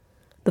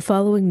The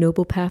following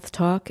Noble Path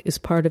talk is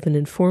part of an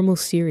informal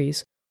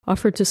series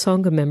offered to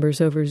Sangha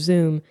members over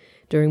Zoom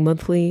during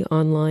monthly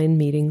online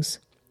meetings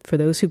for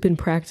those who've been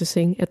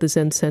practicing at the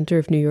Zen Center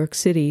of New York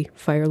City,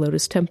 Fire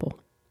Lotus Temple.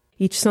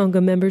 Each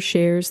Sangha member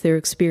shares their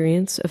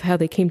experience of how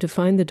they came to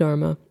find the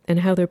Dharma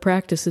and how their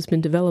practice has been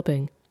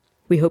developing.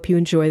 We hope you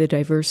enjoy the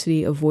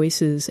diversity of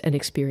voices and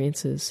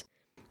experiences.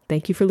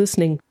 Thank you for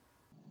listening.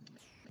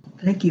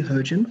 Thank you,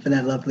 Hojin, for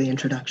that lovely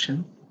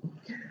introduction.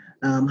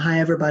 Hi,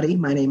 everybody.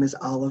 My name is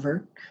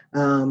Oliver.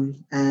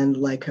 And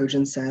like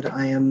Hojin said,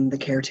 I am the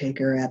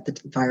caretaker at the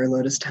Fire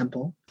Lotus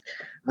Temple.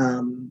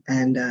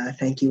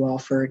 Thank you all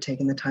for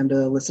taking the time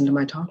to listen to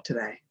my talk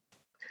today.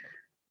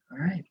 All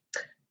right.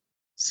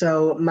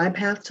 So my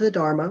path to the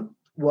Dharma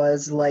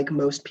was, like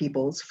most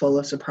people's, full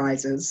of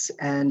surprises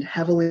and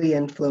heavily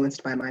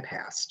influenced by my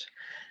past.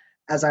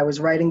 As I was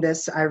writing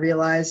this, I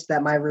realized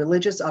that my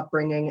religious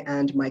upbringing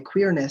and my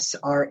queerness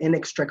are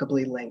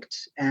inextricably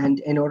linked. And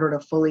in order to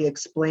fully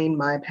explain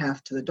my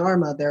path to the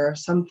Dharma, there are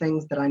some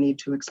things that I need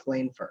to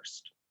explain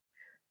first.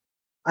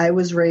 I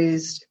was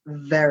raised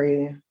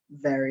very,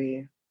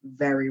 very,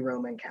 very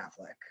Roman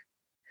Catholic.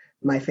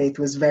 My faith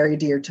was very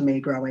dear to me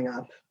growing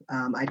up.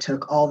 I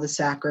took all the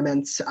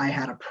sacraments. I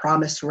had a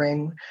promise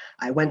ring.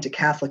 I went to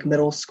Catholic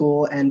middle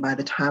school, and by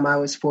the time I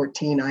was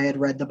 14, I had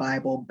read the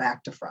Bible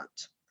back to front.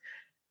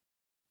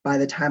 By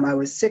the time I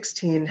was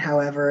 16,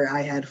 however,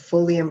 I had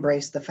fully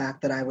embraced the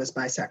fact that I was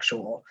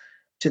bisexual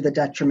to the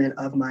detriment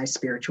of my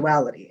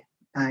spirituality.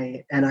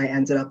 I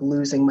ended up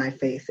losing my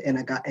faith in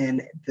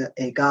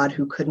a God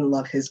who couldn't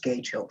love his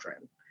gay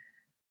children.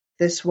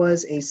 This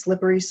was a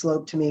slippery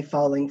slope to me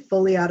falling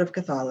fully out of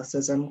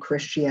Catholicism,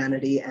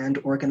 Christianity, and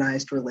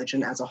organized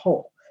religion as a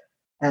whole.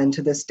 And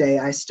to this day,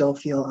 I still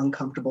feel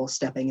uncomfortable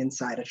stepping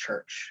inside a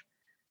church.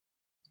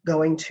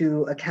 Going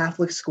to a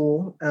Catholic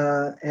school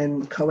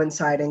and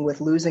coinciding with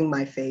losing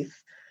my faith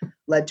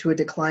led to a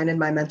decline in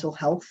my mental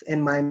health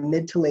in my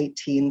mid to late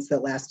teens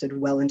that lasted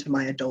well into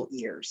my adult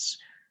years.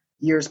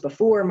 Years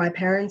before, my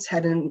parents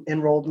had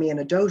enrolled me in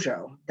a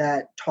dojo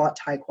that taught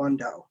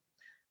Taekwondo.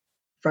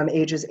 From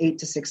ages 8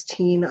 to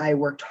 16, I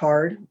worked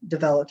hard,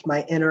 developed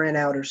my inner and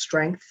outer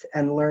strength,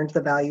 and learned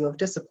the value of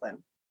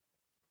discipline.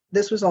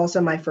 This was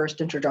also my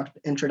first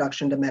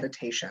introduction to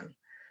meditation.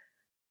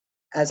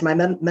 As my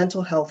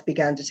mental health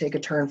began to take a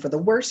turn for the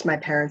worse, my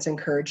parents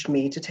encouraged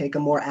me to take a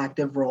more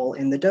active role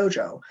in the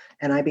dojo,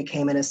 and I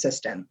became an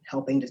assistant,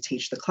 helping to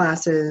teach the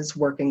classes,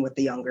 working with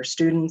the younger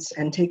students,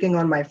 and taking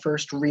on my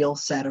first real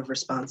set of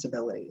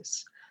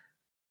responsibilities.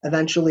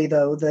 Eventually,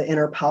 though, the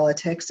inner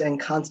politics and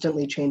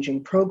constantly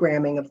changing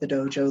programming of the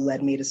dojo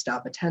led me to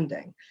stop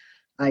attending.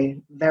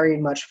 I very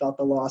much felt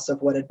the loss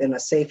of what had been a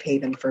safe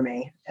haven for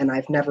me, and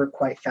I've never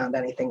quite found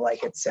anything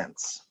like it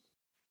since.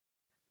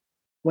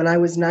 When I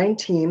was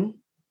 19,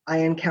 I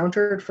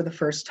encountered for the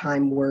first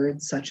time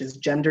words such as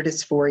gender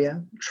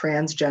dysphoria,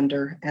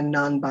 transgender, and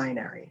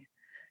non-binary,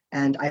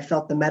 and I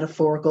felt the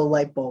metaphorical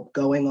light bulb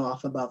going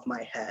off above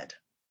my head.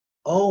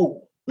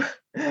 Oh,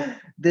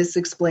 this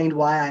explained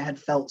why I had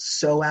felt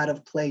so out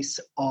of place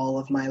all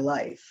of my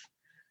life,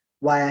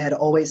 why I had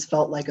always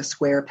felt like a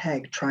square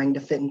peg trying to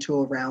fit into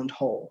a round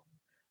hole.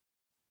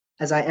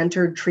 As I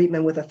entered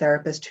treatment with a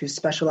therapist who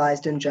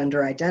specialized in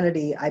gender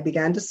identity, I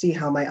began to see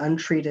how my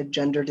untreated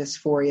gender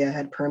dysphoria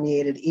had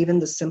permeated even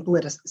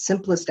the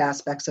simplest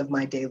aspects of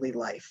my daily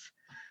life.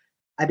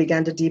 I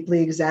began to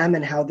deeply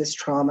examine how this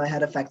trauma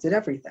had affected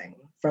everything,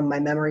 from my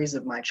memories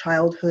of my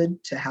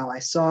childhood to how I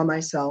saw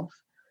myself,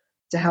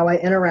 to how I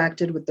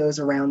interacted with those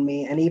around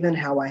me, and even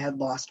how I had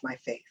lost my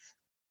faith.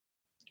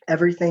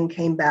 Everything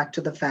came back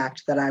to the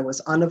fact that I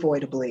was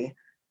unavoidably,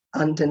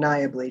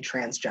 undeniably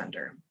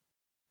transgender.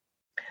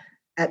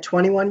 At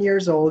 21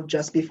 years old,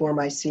 just before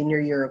my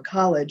senior year of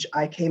college,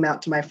 I came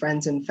out to my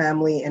friends and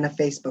family in a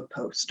Facebook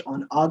post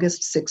on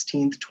August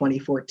 16th,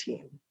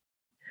 2014.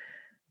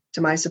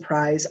 To my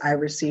surprise, I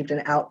received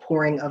an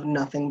outpouring of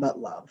nothing but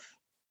love.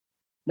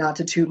 Not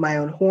to toot my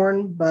own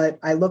horn, but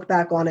I look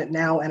back on it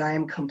now and I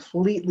am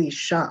completely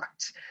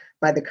shocked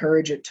by the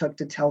courage it took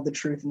to tell the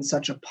truth in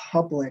such a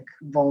public,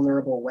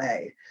 vulnerable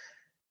way.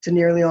 To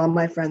nearly all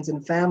my friends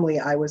and family,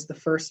 I was the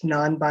first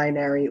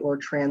non-binary or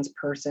trans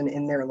person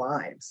in their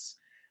lives.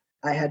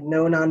 I had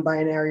no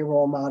non-binary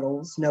role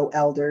models, no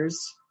elders,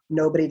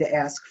 nobody to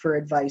ask for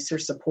advice or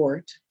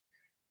support.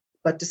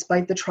 But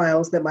despite the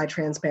trials that my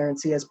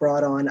transparency has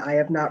brought on, I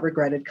have not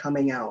regretted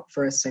coming out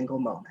for a single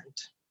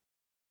moment.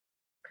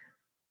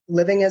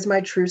 Living as my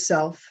true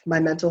self,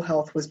 my mental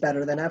health was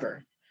better than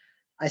ever.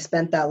 I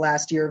spent that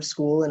last year of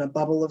school in a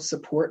bubble of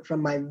support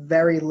from my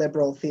very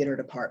liberal theater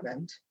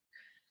department.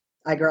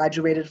 I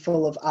graduated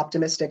full of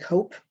optimistic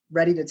hope,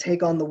 ready to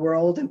take on the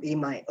world and be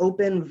my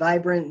open,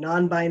 vibrant,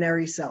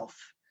 non-binary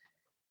self.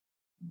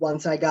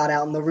 Once I got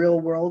out in the real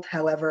world,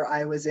 however,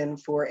 I was in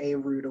for a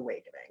rude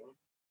awakening.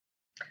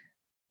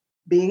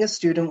 Being a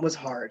student was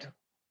hard,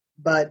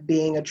 but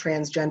being a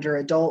transgender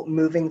adult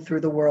moving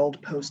through the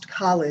world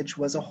post-college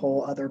was a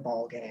whole other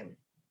ballgame.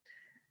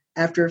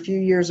 After a few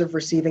years of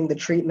receiving the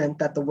treatment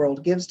that the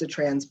world gives to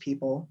trans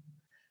people,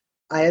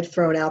 I had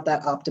thrown out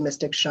that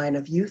optimistic shine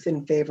of youth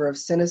in favor of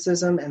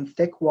cynicism and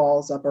thick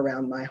walls up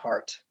around my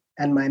heart,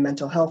 and my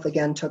mental health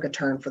again took a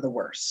turn for the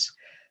worse.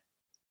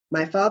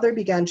 My father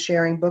began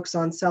sharing books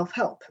on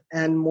self-help,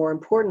 and more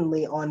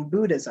importantly, on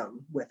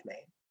Buddhism with me.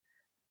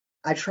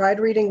 I tried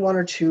reading one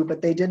or two,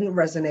 but they didn't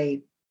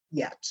resonate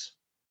yet.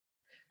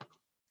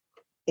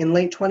 In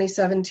late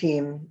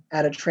 2017,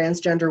 at a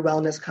transgender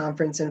wellness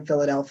conference in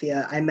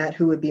Philadelphia, I met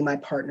who would be my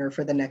partner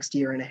for the next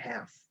year and a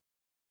half.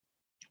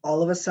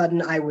 All of a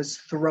sudden, I was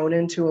thrown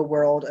into a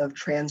world of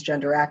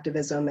transgender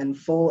activism and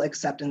full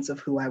acceptance of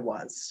who I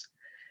was.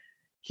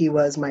 He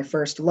was my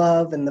first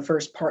love and the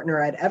first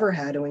partner I'd ever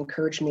had who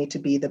encouraged me to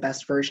be the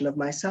best version of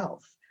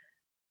myself.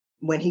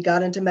 When he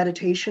got into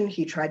meditation,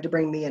 he tried to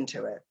bring me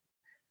into it.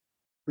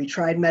 We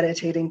tried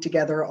meditating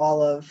together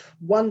all of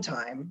one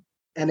time,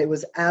 and it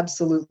was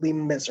absolutely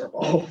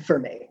miserable for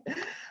me.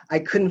 I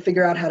couldn't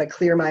figure out how to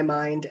clear my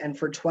mind, and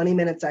for 20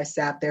 minutes I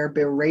sat there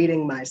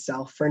berating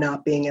myself for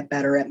not being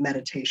better at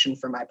meditation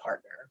for my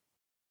partner.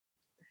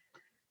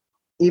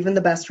 Even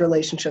the best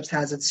relationships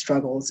has its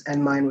struggles,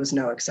 and mine was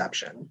no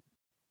exception.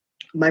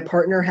 My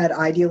partner had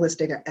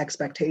idealistic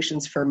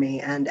expectations for me,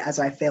 and as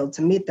I failed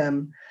to meet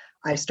them,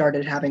 I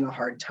started having a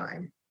hard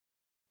time.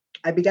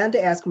 I began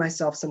to ask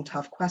myself some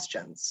tough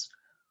questions.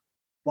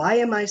 Why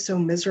am I so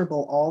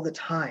miserable all the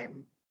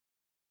time?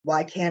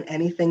 Why can't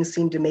anything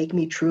seem to make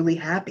me truly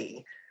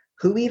happy?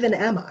 Who even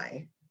am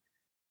I?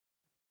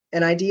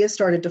 An idea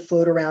started to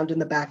float around in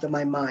the back of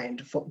my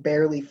mind,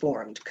 barely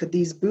formed. Could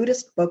these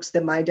Buddhist books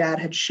that my dad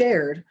had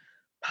shared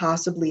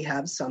possibly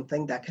have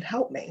something that could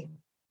help me?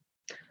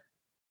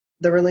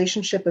 The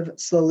relationship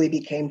slowly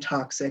became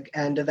toxic,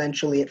 and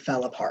eventually it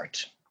fell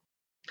apart.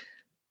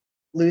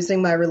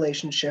 Losing my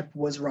relationship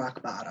was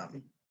rock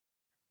bottom.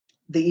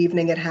 The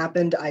evening it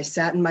happened, I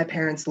sat in my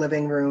parents'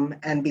 living room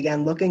and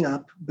began looking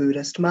up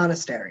Buddhist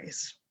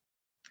monasteries.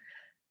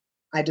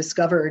 I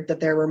discovered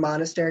that there were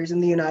monasteries in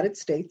the United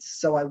States,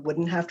 so I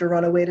wouldn't have to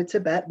run away to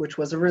Tibet, which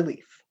was a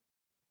relief.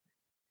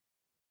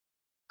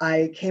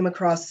 I came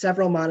across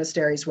several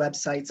monasteries'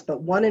 websites,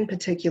 but one in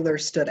particular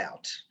stood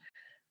out.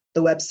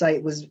 The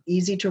website was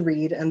easy to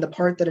read, and the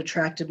part that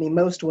attracted me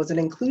most was an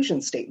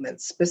inclusion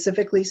statement,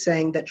 specifically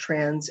saying that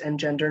trans and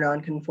gender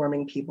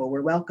nonconforming people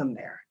were welcome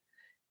there.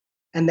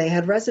 And they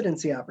had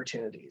residency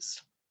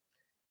opportunities.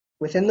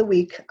 Within the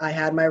week, I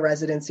had my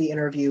residency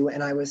interview,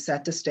 and I was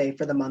set to stay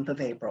for the month of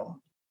April.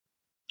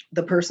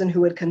 The person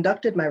who had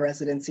conducted my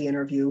residency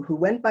interview, who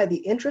went by the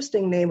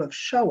interesting name of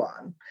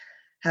Shoan,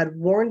 had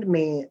warned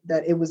me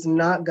that it was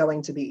not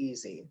going to be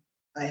easy.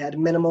 I had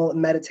minimal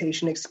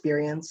meditation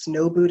experience,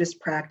 no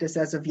Buddhist practice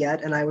as of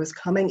yet, and I was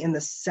coming in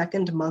the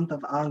second month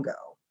of Ango.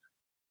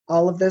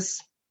 All of this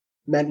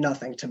meant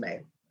nothing to me.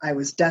 I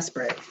was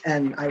desperate,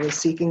 and I was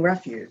seeking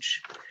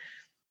refuge.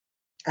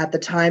 At the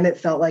time, it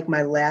felt like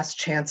my last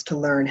chance to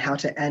learn how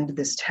to end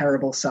this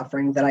terrible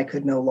suffering that I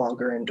could no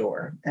longer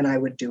endure, and I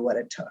would do what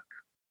it took.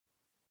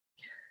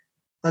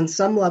 On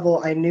some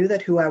level, I knew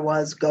that who I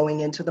was going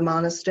into the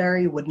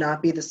monastery would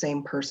not be the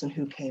same person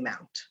who came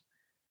out.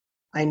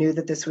 I knew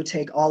that this would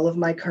take all of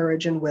my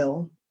courage and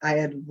will. I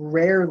had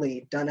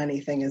rarely done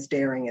anything as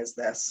daring as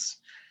this.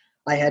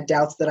 I had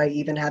doubts that I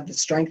even had the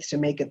strength to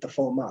make it the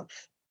full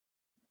month.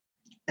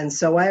 And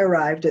so I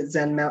arrived at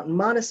Zen Mountain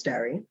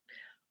Monastery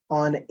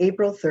on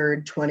April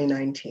 3rd,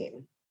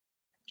 2019,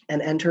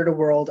 and entered a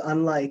world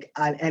unlike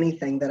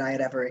anything that I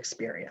had ever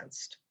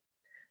experienced.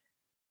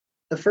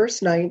 The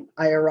first night,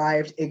 I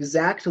arrived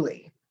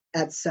exactly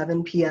at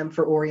 7 p.m.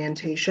 for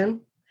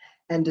orientation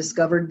and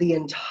discovered the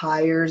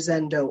entire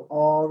Zendo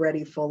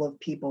already full of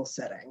people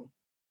sitting.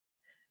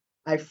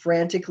 I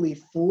frantically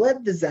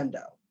fled the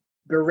Zendo,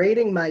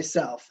 berating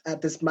myself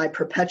at my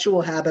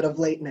perpetual habit of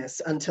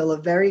lateness until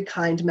a very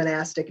kind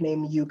monastic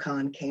named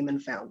Yukon came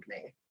and found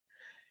me.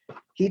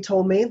 He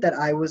told me that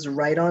I was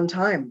right on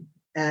time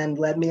and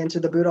led me into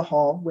the Buddha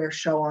hall where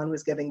Shoan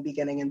was giving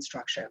beginning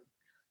instruction.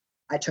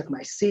 I took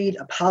my seat,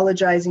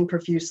 apologizing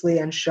profusely,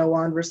 and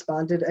Shoan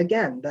responded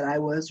again that I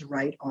was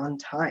right on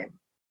time.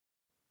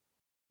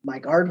 My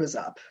guard was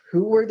up.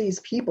 Who were these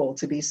people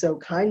to be so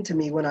kind to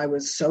me when I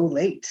was so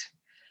late?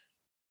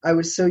 I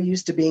was so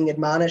used to being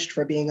admonished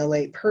for being a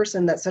late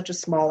person that such a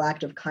small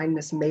act of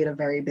kindness made a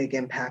very big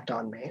impact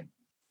on me.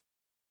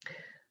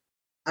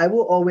 I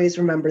will always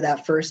remember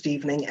that first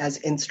evening as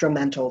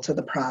instrumental to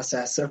the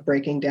process of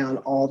breaking down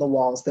all the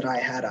walls that I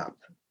had up.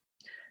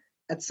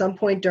 At some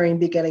point during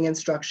beginning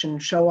instruction,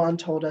 Shoan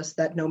told us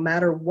that no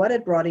matter what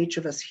had brought each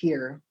of us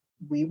here,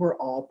 we were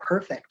all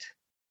perfect.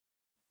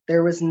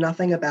 There was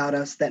nothing about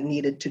us that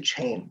needed to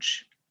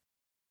change.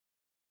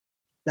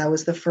 That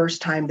was the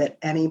first time that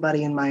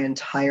anybody in my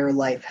entire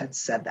life had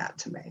said that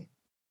to me.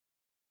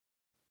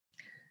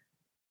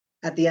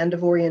 At the end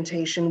of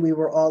orientation, we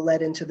were all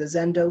led into the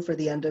Zendo for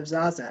the end of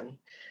Zazen.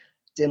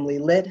 Dimly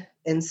lit,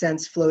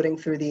 incense floating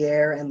through the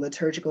air, and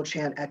liturgical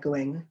chant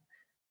echoing.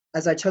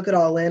 As I took it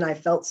all in, I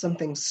felt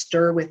something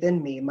stir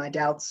within me, my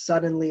doubts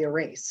suddenly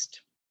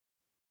erased.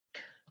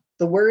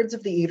 The words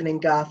of the evening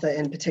Gatha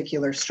in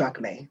particular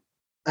struck me.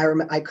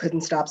 I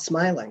couldn't stop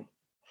smiling.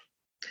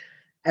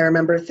 I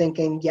remember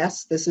thinking,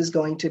 yes, this is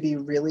going to be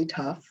really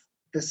tough.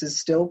 This is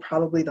still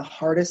probably the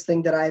hardest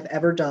thing that I've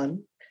ever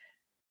done,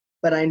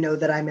 but I know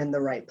that I'm in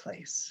the right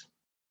place.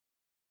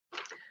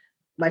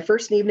 My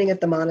first evening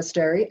at the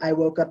monastery, I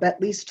woke up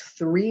at least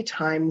 3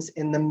 times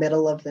in the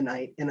middle of the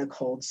night in a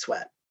cold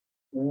sweat.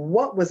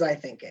 What was I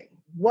thinking?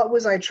 What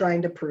was I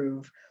trying to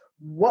prove?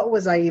 What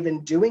was I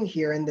even doing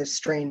here in this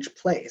strange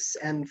place?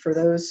 And for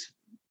those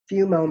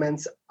few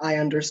moments, I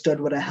understood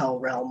what a hell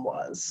realm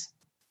was.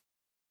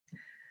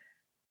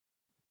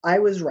 I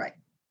was right.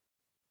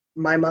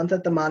 My month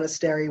at the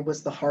monastery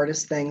was the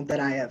hardest thing that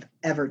I have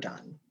ever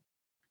done.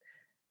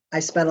 I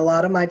spent a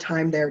lot of my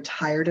time there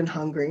tired and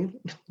hungry,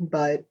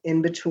 but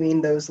in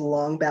between those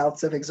long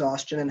bouts of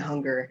exhaustion and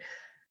hunger,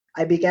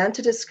 I began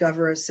to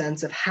discover a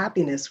sense of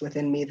happiness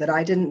within me that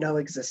I didn't know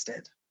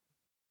existed.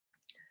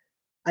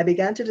 I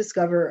began to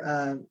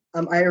discover,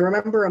 I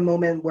remember a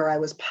moment where I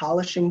was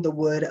polishing the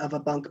wood of a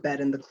bunk bed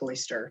in the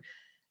cloister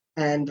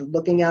and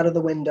looking out of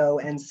the window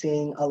and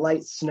seeing a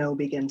light snow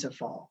begin to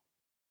fall.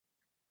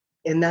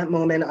 In that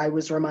moment, I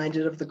was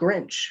reminded of the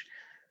Grinch,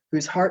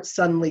 whose heart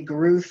suddenly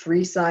grew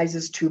 3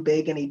 sizes too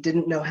big and he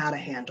didn't know how to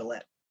handle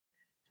it.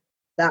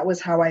 That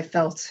was how I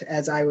felt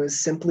as I was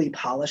simply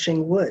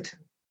polishing wood,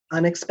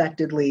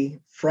 unexpectedly,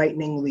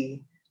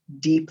 frighteningly,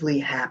 deeply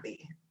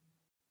happy.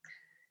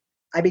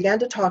 I began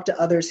to talk to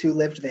others who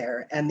lived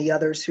there and the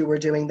others who were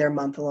doing their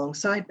month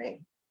alongside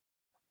me.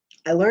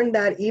 I learned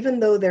that even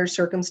though their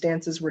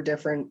circumstances were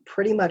different,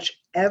 pretty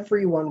much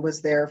everyone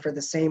was there for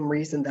the same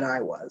reason that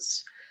I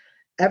was.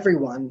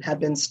 Everyone had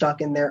been stuck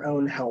in their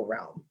own hell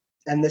realm,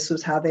 and this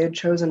was how they had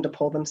chosen to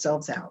pull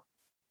themselves out.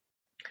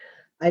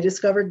 I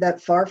discovered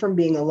that far from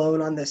being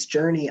alone on this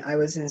journey, I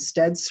was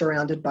instead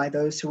surrounded by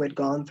those who had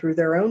gone through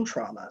their own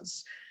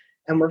traumas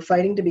and were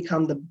fighting to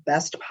become the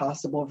best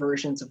possible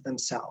versions of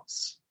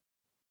themselves.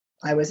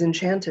 I was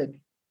enchanted.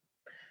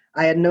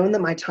 I had known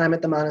that my time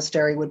at the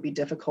monastery would be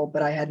difficult,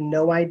 but I had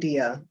no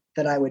idea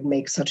that I would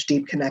make such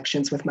deep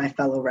connections with my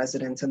fellow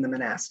residents and the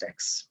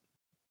monastics.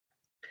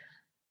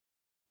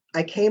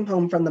 I came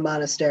home from the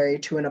monastery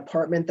to an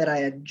apartment that I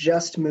had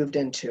just moved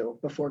into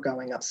before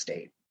going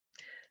upstate.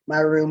 My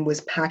room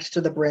was packed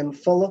to the brim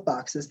full of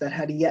boxes that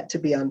had yet to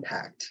be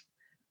unpacked.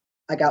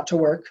 I got to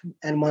work,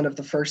 and one of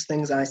the first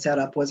things I set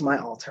up was my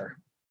altar.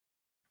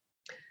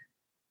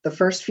 The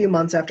first few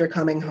months after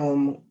coming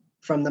home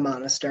from the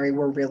monastery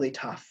were really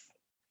tough.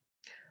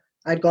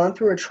 I'd gone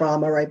through a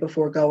trauma right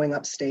before going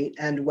upstate,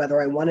 and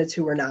whether I wanted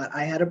to or not,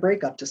 I had a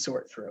breakup to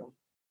sort through.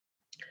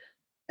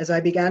 As I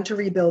began to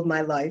rebuild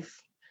my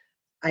life,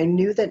 I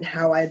knew that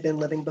how I had been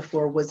living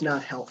before was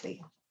not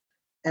healthy,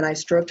 and I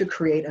strove to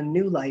create a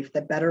new life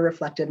that better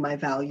reflected my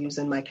values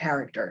and my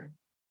character.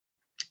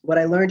 What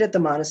I learned at the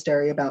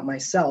monastery about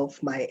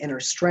myself, my inner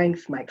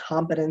strength, my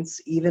competence,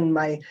 even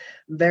my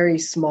very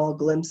small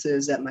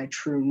glimpses at my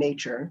true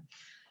nature,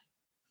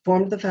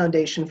 formed the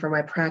foundation for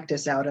my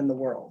practice out in the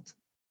world.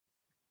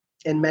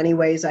 In many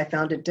ways, I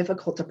found it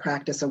difficult to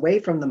practice away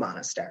from the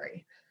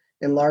monastery.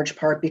 In large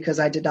part because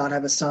I did not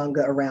have a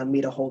Sangha around me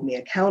to hold me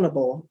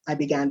accountable, I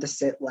began to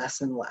sit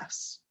less and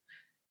less.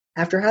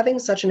 After having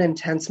such an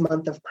intense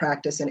month of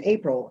practice in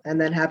April,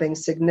 and then having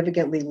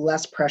significantly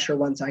less pressure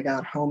once I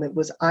got home, it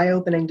was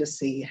eye-opening to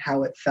see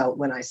how it felt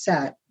when I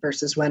sat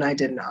versus when I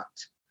did not.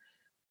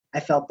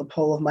 I felt the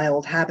pull of my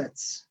old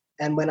habits,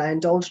 and when I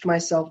indulged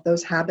myself,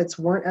 those habits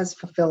weren't as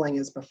fulfilling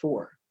as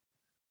before.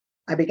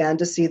 I began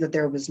to see that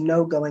there was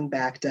no going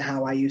back to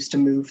how I used to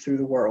move through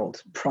the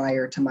world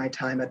prior to my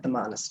time at the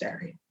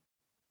monastery.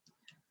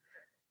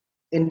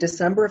 In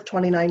December of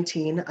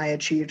 2019, I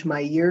achieved my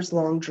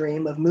years-long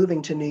dream of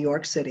moving to New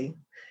York City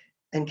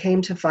and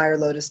came to Fire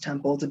Lotus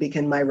Temple to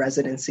begin my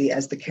residency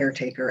as the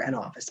caretaker and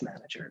office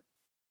manager.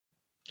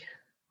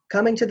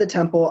 Coming to the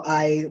temple,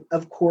 I,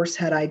 of course,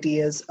 had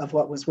ideas of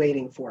what was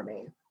waiting for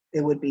me.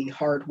 It would be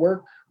hard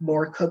work,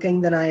 more cooking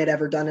than I had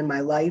ever done in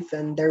my life,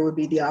 and there would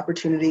be the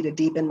opportunity to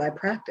deepen my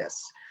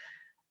practice.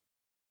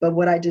 But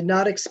what I did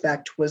not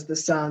expect was the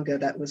Sangha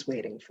that was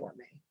waiting for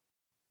me.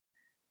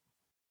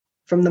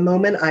 From the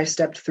moment I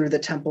stepped through the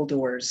temple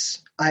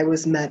doors, I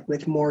was met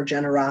with more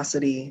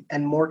generosity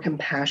and more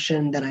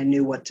compassion than I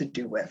knew what to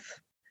do with.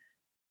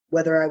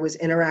 Whether I was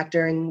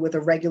interacting with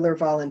a regular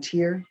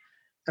volunteer,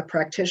 a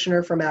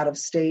practitioner from out of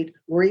state,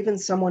 or even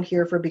someone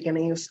here for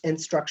beginning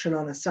instruction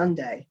on a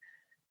Sunday,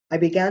 I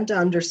began to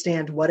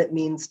understand what it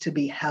means to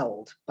be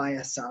held by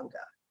a Sangha.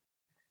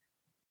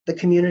 The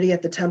community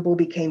at the temple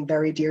became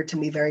very dear to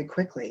me very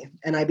quickly,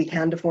 and I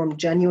began to form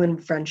genuine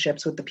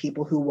friendships with the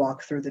people who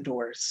walk through the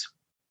doors.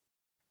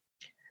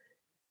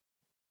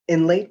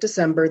 In late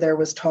December, there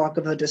was talk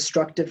of a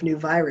destructive new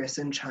virus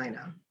in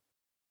China.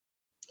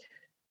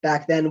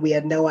 Back then, we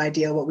had no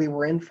idea what we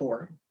were in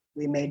for.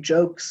 We made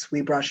jokes,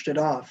 we brushed it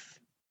off.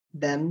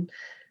 Then,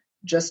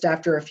 just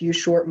after a few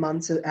short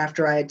months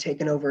after I had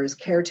taken over as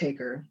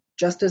caretaker,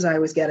 just as I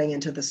was getting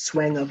into the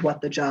swing of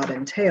what the job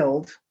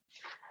entailed,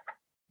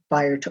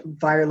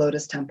 Fire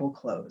Lotus Temple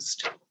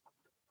closed.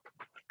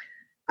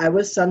 I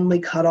was suddenly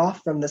cut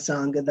off from the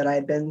Sangha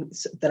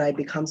that I'd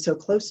become so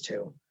close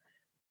to.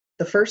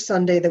 The first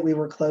Sunday that we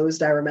were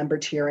closed, I remember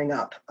tearing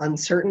up,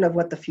 uncertain of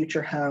what the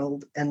future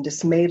held and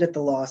dismayed at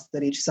the loss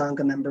that each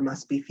Sangha member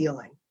must be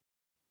feeling.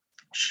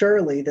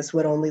 Surely this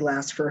would only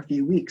last for a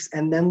few weeks,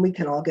 and then we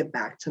can all get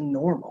back to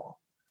normal,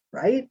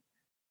 right?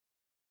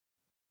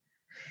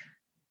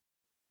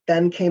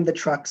 Then came the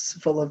trucks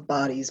full of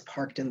bodies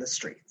parked in the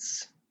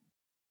streets.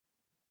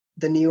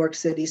 The New York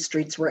City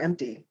streets were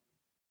empty.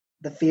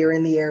 The fear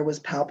in the air was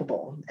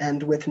palpable,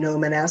 and with no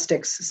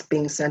monastics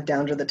being sent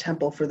down to the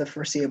temple for the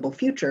foreseeable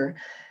future,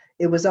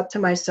 it was up to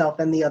myself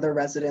and the other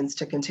residents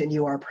to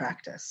continue our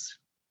practice.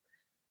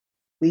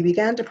 We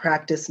began to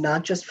practice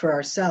not just for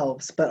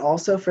ourselves, but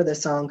also for the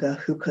Sangha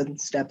who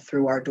couldn't step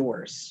through our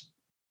doors.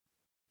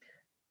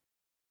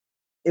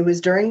 It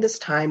was during this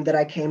time that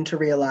I came to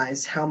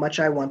realize how much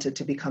I wanted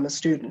to become a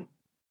student.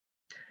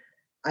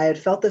 I had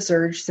felt this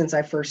urge since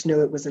I first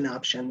knew it was an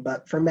option,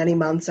 but for many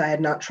months I had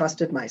not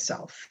trusted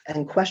myself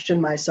and questioned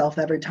myself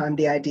every time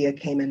the idea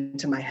came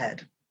into my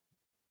head.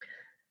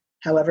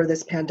 However,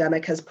 this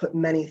pandemic has put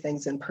many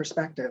things in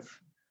perspective.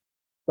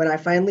 When I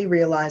finally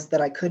realized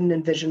that I couldn't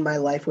envision my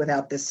life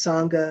without this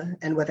Sangha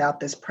and without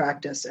this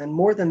practice, and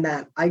more than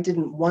that, I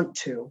didn't want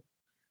to,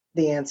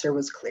 the answer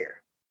was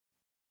clear.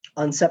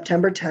 On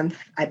September 10th,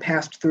 I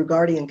passed through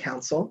Guardian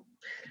Council,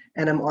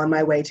 and I'm on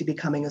my way to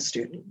becoming a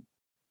student.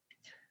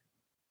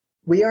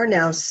 We are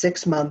now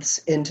 6 months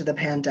into the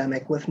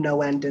pandemic with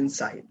no end in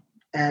sight,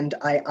 and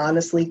I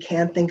honestly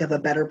can't think of a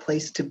better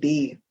place to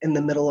be in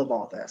the middle of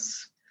all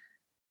this.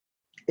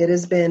 It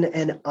has been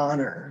an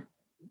honor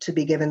to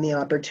be given the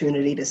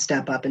opportunity to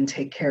step up and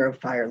take care of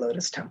Fire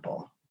Lotus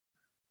Temple.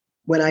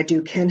 When I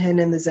do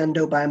Kinhin in the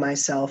Zendo by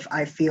myself,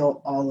 I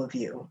feel all of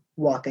you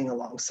walking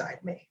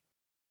alongside me.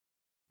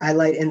 I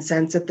light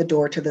incense at the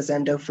door to the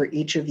Zendo for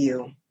each of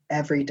you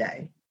every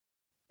day.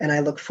 And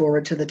I look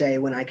forward to the day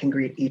when I can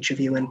greet each of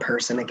you in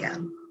person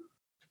again.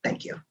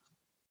 Thank you.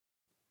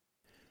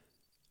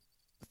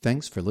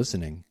 Thanks for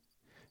listening.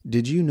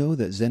 Did you know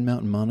that Zen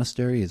Mountain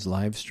Monastery is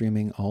live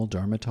streaming all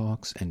Dharma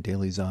talks and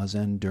daily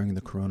Zazen during the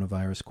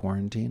coronavirus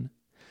quarantine?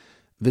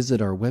 Visit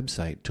our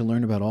website to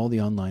learn about all the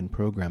online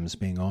programs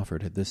being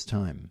offered at this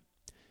time.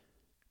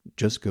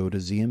 Just go to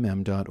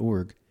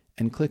zmm.org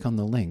and click on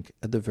the link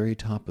at the very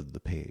top of the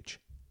page,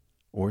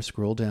 or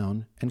scroll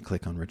down and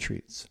click on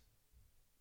Retreats.